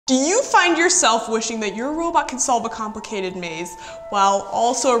Do you find yourself wishing that your robot could solve a complicated maze while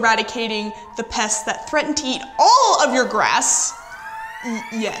also eradicating the pests that threaten to eat all of your grass?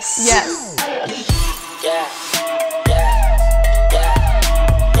 Yes. Yes.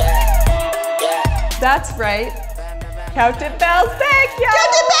 That's right. Counted Bell's back, y'all!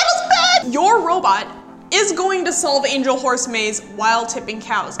 Counted Battle's back! Your robot is going to solve Angel Horse Maze while tipping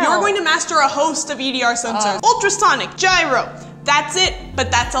cows. You're going to master a host of EDR sensors. Ultrasonic, Gyro. That's it, but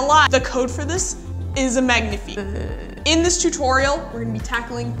that's a lie. The code for this is a magnifique. In this tutorial, we're gonna be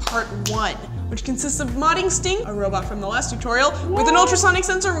tackling part 1, which consists of modding Sting, a robot from the last tutorial, with an ultrasonic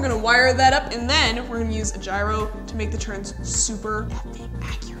sensor. We're gonna wire that up, and then we're gonna use a gyro to make the turns super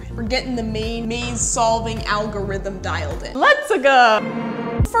accurate. We're getting the main maze-solving algorithm dialed in. Let's go!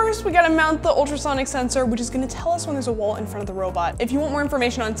 First, we gotta mount the ultrasonic sensor, which is gonna tell us when there's a wall in front of the robot. If you want more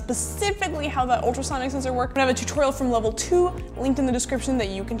information on specifically how that ultrasonic sensor works, I have a tutorial from level 2 linked in the description that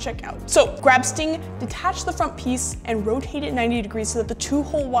you can check out. So grab Sting, detach the front piece, and rotate it 90 degrees so that the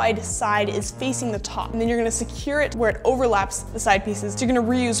 2-hole wide side is facing the top. And then you're gonna secure it where it overlaps the side pieces. So you're gonna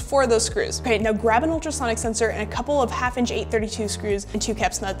reuse 4 of those screws. Okay, now grab an ultrasonic sensor and a couple of 1/2" 832 screws and 2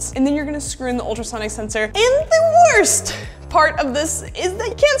 caps nuts. And then you're gonna screw in the ultrasonic sensor. And the worst part of this is that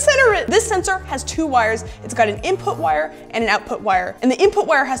you can't center it. This sensor has 2 wires. It's got an input wire and an output wire. And the input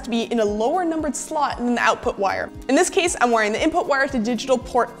wire has to be in a lower numbered slot than the output wire. In this case, I'm wiring the input wire to digital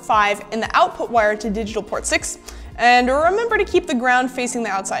port 5 and the output wire to digital port 6. And remember to keep the ground facing the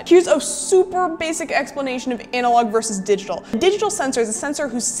outside. Here's a super basic explanation of analog versus digital. A digital sensor is a sensor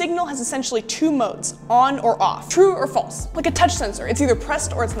whose signal has essentially 2 modes, on or off, true or false. Like a touch sensor, it's either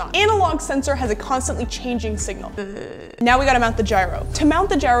pressed or it's not. Analog sensor has a constantly changing signal. Now we gotta mount the gyro. To mount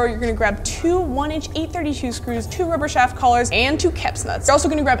the gyro, you're gonna grab 2 1" 832 screws, 2 rubber shaft collars, and 2 caps nuts. You're also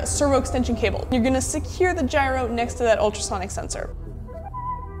gonna grab a servo extension cable. You're gonna secure the gyro next to that ultrasonic sensor.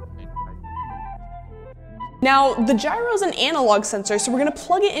 Now, the gyro is an analog sensor, so we're gonna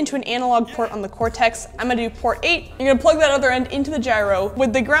plug it into an analog port on the Cortex. I'm gonna do port 8. You're gonna plug that other end into the gyro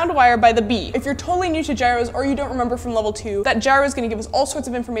with the ground wire by the B. If you're totally new to gyros or you don't remember from level 2, that gyro is gonna give us all sorts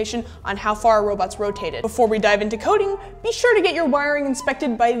of information on how far a robot's rotated. Before we dive into coding, be sure to get your wiring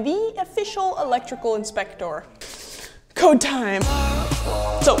inspected by the official electrical inspector. Code time.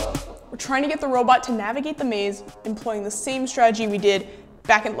 So, we're trying to get the robot to navigate the maze, employing the same strategy we did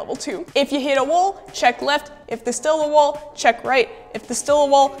back in level 2. If you hit a wall, check left. If there's still a wall, check right. If there's still a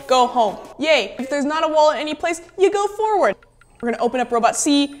wall, go home. Yay. If there's not a wall at any place, you go forward. We're gonna open up robot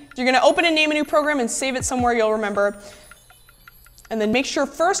C. You're gonna open and name a new program and save it somewhere you'll remember. And then make sure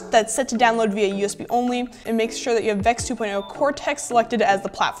first that it's set to download via USB only, and make sure that you have VEX 2.0 Cortex selected as the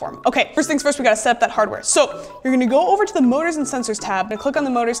platform. Okay, first things first, we gotta set up that hardware. So you're gonna go over to the Motors and Sensors tab, and click on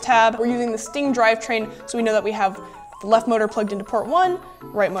the Motors tab. We're using the Sting drivetrain, so we know that we have the left motor plugged into port 1,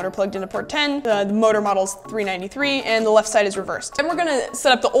 right motor plugged into port 10, the motor model's 393, and the left side is reversed. Then we're gonna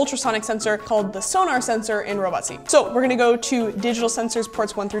set up the ultrasonic sensor called the sonar sensor in robot C. So we're gonna go to digital sensors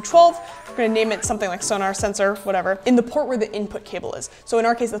ports 1 through 12. We're gonna name it something like sonar sensor, whatever, in the port where the input cable is. So in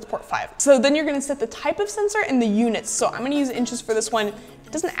our case, that's port 5. So then you're gonna set the type of sensor and the units. So I'm gonna use inches for this one.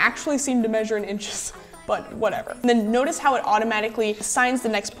 It doesn't actually seem to measure in inches, but whatever. And then notice how it automatically assigns the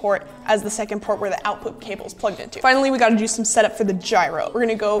next port as the second port where the output cable is plugged into. Finally, we gotta do some setup for the gyro. We're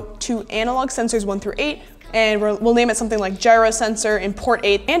gonna go to analog sensors 1 through 8, and we'll name it something like gyro sensor in port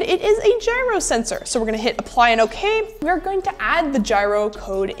 8, and it is a gyro sensor. So we're gonna hit apply and okay. We're going to add the gyro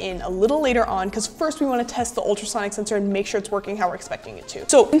code in a little later on, because first we wanna test the ultrasonic sensor and make sure it's working how we're expecting it to.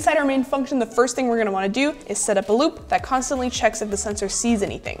 So inside our main function, the first thing we're gonna wanna do is set up a loop that constantly checks if the sensor sees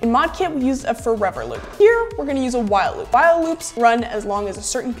anything. In ModKit, we used a forever loop. Here, we're gonna use a while loop. While loops run as long as a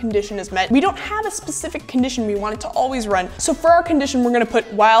certain condition is met. We don't have a specific condition we want it to always run. So for our condition, we're gonna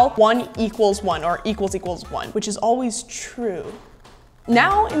put while 1 equals 1 or equals 1, which is always true.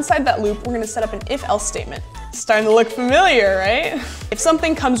 Now, inside that loop, we're gonna set up an if-else statement. Starting to look familiar, right? If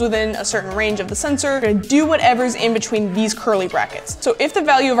something comes within a certain range of the sensor, we're gonna do whatever's in between these curly brackets. So if the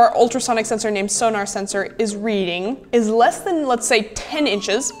value of our ultrasonic sensor named sonar sensor is less than, let's say, 10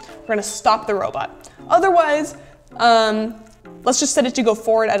 inches, we're gonna stop the robot. Otherwise, let's just set it to go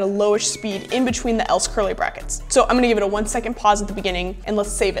forward at a lowish speed in between the else curly brackets. So I'm gonna give it a 1-second pause at the beginning, and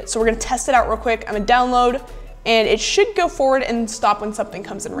let's save it. So we're gonna test it out real quick. I'm gonna download, and it should go forward and stop when something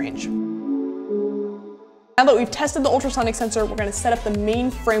comes in range. Now that we've tested the ultrasonic sensor, we're gonna set up the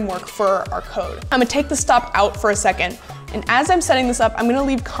main framework for our code. I'm gonna take the stop out for a second, and as I'm setting this up, I'm gonna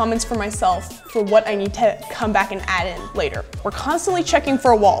leave comments for myself for what I need to come back and add in later. We're constantly checking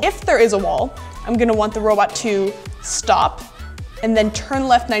for a wall. If there is a wall, I'm gonna want the robot to stop, and then turn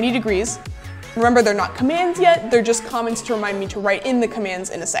left 90 degrees, Remember, they're not commands yet, they're just comments to remind me to write in the commands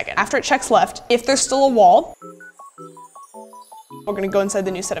in a second. After it checks left, if there's still a wall, we're gonna go inside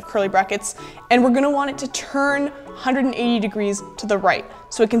the new set of curly brackets, and we're gonna want it to turn 180 degrees to the right,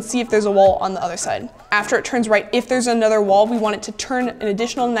 so it can see if there's a wall on the other side. After it turns right, if there's another wall, we want it to turn an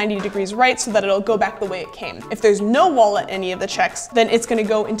additional 90 degrees right so that it'll go back the way it came. If there's no wall at any of the checks, then it's gonna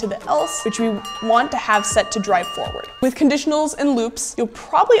go into the else, which we want to have set to drive forward. With conditionals and loops, you'll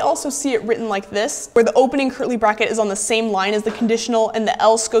probably also see it written like this, where the opening curly bracket is on the same line as the conditional and the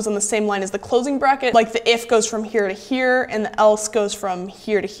else goes on the same line as the closing bracket, like the if goes from here to here and the else goes from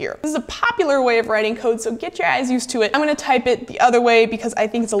here to here. This is a popular way of writing code, so get your eyes used to it. I'm gonna type it the other way because I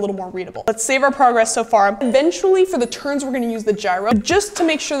think it's a little more readable. Let's save our progress so far. Eventually, for the turns, we're gonna use the gyro. But just to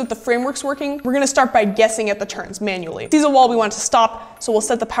make sure that the framework's working, we're gonna start by guessing at the turns manually. If there's a wall we want it to stop, so we'll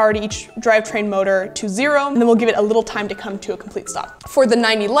set the power to each drivetrain motor to 0, and then we'll give it a little time to come to a complete stop. For the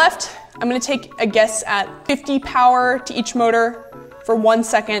 90 left, I'm gonna take a guess at 50 power to each motor for 1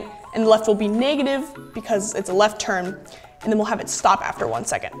 second, and the left will be negative because it's a left turn, and then we'll have it stop after 1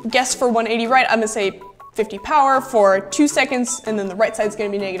 second. Guess for 180 right, I'm gonna say 50 power for 2 seconds, and then the right side's gonna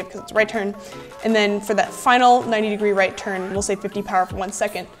be negative because it's a right turn. And then for that final 90-degree right turn, we'll say 50 power for 1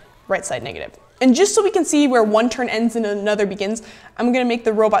 second, right side negative. And just so we can see where one turn ends and another begins, I'm gonna make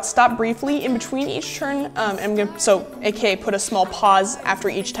the robot stop briefly in between each turn, AKA put a small pause after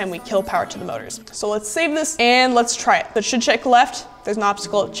each time we kill power to the motors. So let's save this and let's try it. So it should check left, if there's an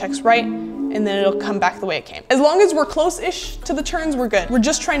obstacle, it checks right, and then it'll come back the way it came. As long as we're close-ish to the turns, we're good. We're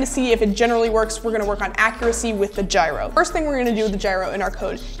just trying to see if it generally works. We're gonna work on accuracy with the gyro. First thing we're gonna do with the gyro in our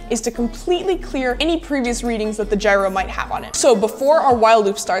code is to completely clear any previous readings that the gyro might have on it. So before our while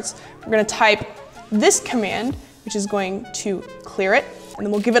loop starts, we're gonna type this command, which is going to clear it, and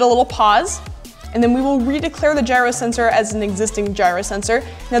then we'll give it a little pause, and then we will redeclare the gyro sensor as an existing gyro sensor.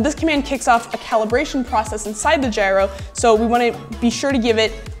 Now this command kicks off a calibration process inside the gyro, so we want to be sure to give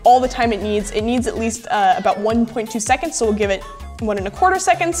it all the time it needs. It needs at least about 1.2 seconds, so we'll give it 1.25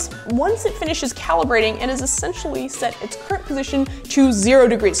 seconds. Once it finishes calibrating, it has essentially set its current position to 0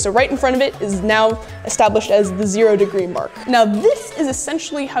 degrees. So right in front of it is now established as the 0 degree mark. Now this is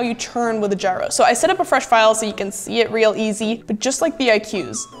essentially how you turn with a gyro. So I set up a fresh file so you can see it real easy, but just like the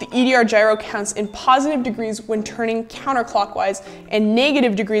IQs, the EDR gyro counts in positive degrees when turning counterclockwise and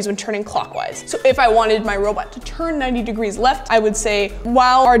negative degrees when turning clockwise. So if I wanted my robot to turn 90 degrees left, I would say,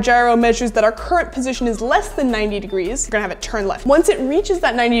 while our gyro measures that our current position is less than 90 degrees, we're gonna have it turn left. Once it reaches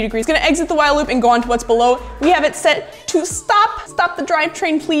that 90 degrees, it's gonna exit the while loop and go on to what's below. We have it set to stop. Stop the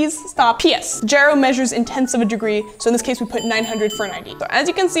drivetrain, please. Stop. PS, gyro measures in tenths of a degree, so in this case we put 900 for 90. So as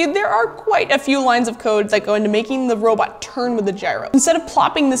you can see, there are quite a few lines of code that go into making the robot turn with the gyro. Instead of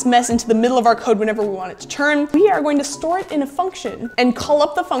plopping this mess into the middle of our code whenever we want it to turn, we are going to store it in a function and call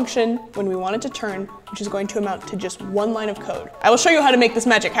up the function when we want it to turn, which is going to amount to just 1 line of code. I will show you how to make this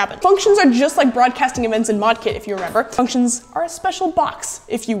magic happen. Functions are just like broadcasting events in ModKit, if you remember. Functions are a special box,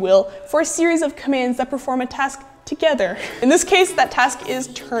 if you will, for a series of commands that perform a task together. In this case, that task is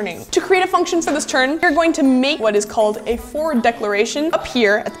turning. To create a function for this turn, you're going to make what is called a forward declaration up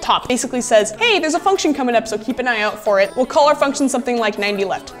here at the top. It basically says, hey, there's a function coming up, so keep an eye out for it. We'll call our function something like 90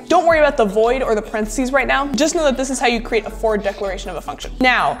 left. Don't worry about the void or the parentheses right now. Just know that this is how you create a forward declaration of a function.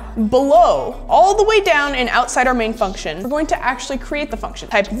 Now, below, all the way down and outside our main function, we're going to actually create the function.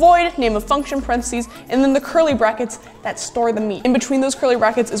 Type void, name of function, parentheses, and then the curly brackets that store the meat. In between those curly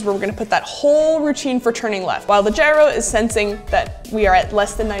brackets is where we're gonna put that whole routine for turning left. While the gyro is sensing that we are at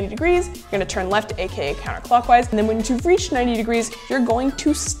less than 90 degrees, you're gonna turn left, aka counterclockwise, and then when you've reached 90 degrees, you're going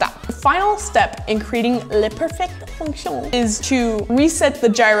to stop. The final step in creating le perfect function is to reset the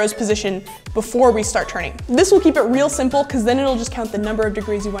gyro's position before we start turning. This will keep it real simple because then it'll just count the number of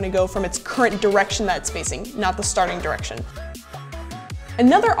degrees you want to go from its current direction that it's facing, not the starting direction.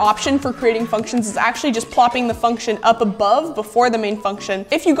 Another option for creating functions is actually just plopping the function up above before the main function.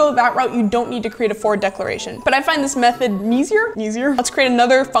 If you go that route, you don't need to create a forward declaration. But I find this method easier. Let's create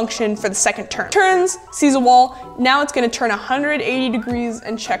another function for the second turn. Turns, sees a wall, now it's gonna turn 180 degrees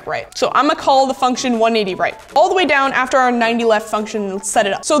and check right. So I'm gonna call the function 180 right. All the way down after our 90 left function, let's set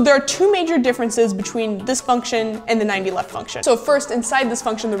it up. So there are 2 major differences between this function and the 90 left function. So first, inside this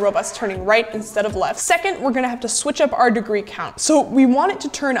function, the robot's turning right instead of left. Second, we're gonna have to switch up our degree count. So we want it to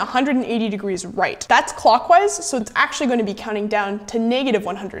turn 180 degrees right. That's clockwise, so it's actually going to be counting down to negative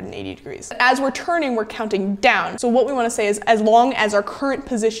 180 degrees. As we're turning, we're counting down. So what we want to say is, as long as our current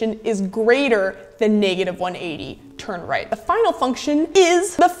position is greater than negative 180, turn right. The final function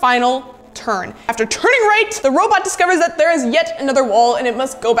is the final turn. After turning right, the robot discovers that there is yet another wall and it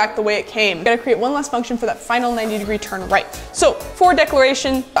must go back the way it came. We gotta create one last function for that final 90-degree turn right. So for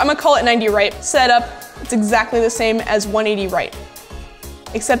declaration, I'm gonna call it 90 right. Setup, it's exactly the same as 180 right,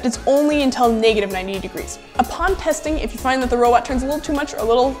 except it's only until negative 90 degrees. Upon testing, if you find that the robot turns a little too much or a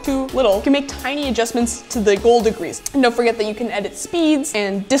little too little, you can make tiny adjustments to the goal degrees. And don't forget that you can edit speeds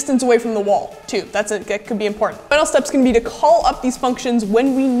and distance away from the wall too. That could be important. Final step's gonna be to call up these functions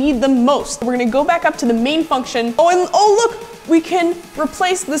when we need them most. We're gonna go back up to the main function. Oh look, we can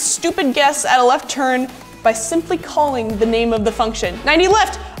replace this stupid guess at a left turn by simply calling the name of the function. 90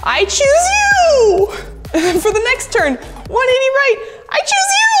 left, I choose you! For the next turn, 180 right, I choose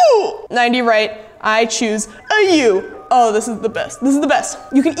you! 90 right, I choose a you. Oh, this is the best. This is the best.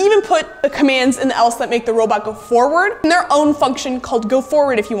 You can even put the commands in the else that make the robot go forward in their own function called go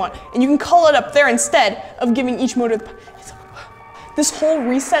forward if you want. And you can call it up there instead of giving each motor the... This whole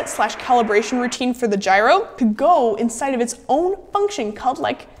reset / calibration routine for the gyro could go inside of its own function called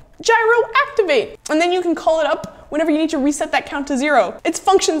like gyro activate. And then you can call it up whenever you need to reset that count to 0. It's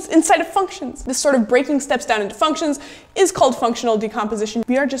functions inside of functions. This sort of breaking steps down into functions is called functional decomposition.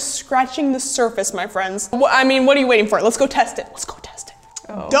 We are just scratching the surface, my friends. I mean, what are you waiting for? Let's go test it. Let's go test it.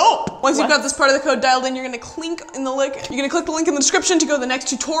 Oh. Dope! Once you've got this part of the code dialed in, you're gonna click the link in the description to go to the next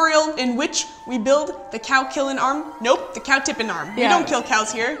tutorial in which we build the cow killing arm. Nope, the cow tipping arm. Yeah. We don't kill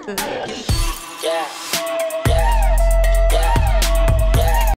cows here. Yeah.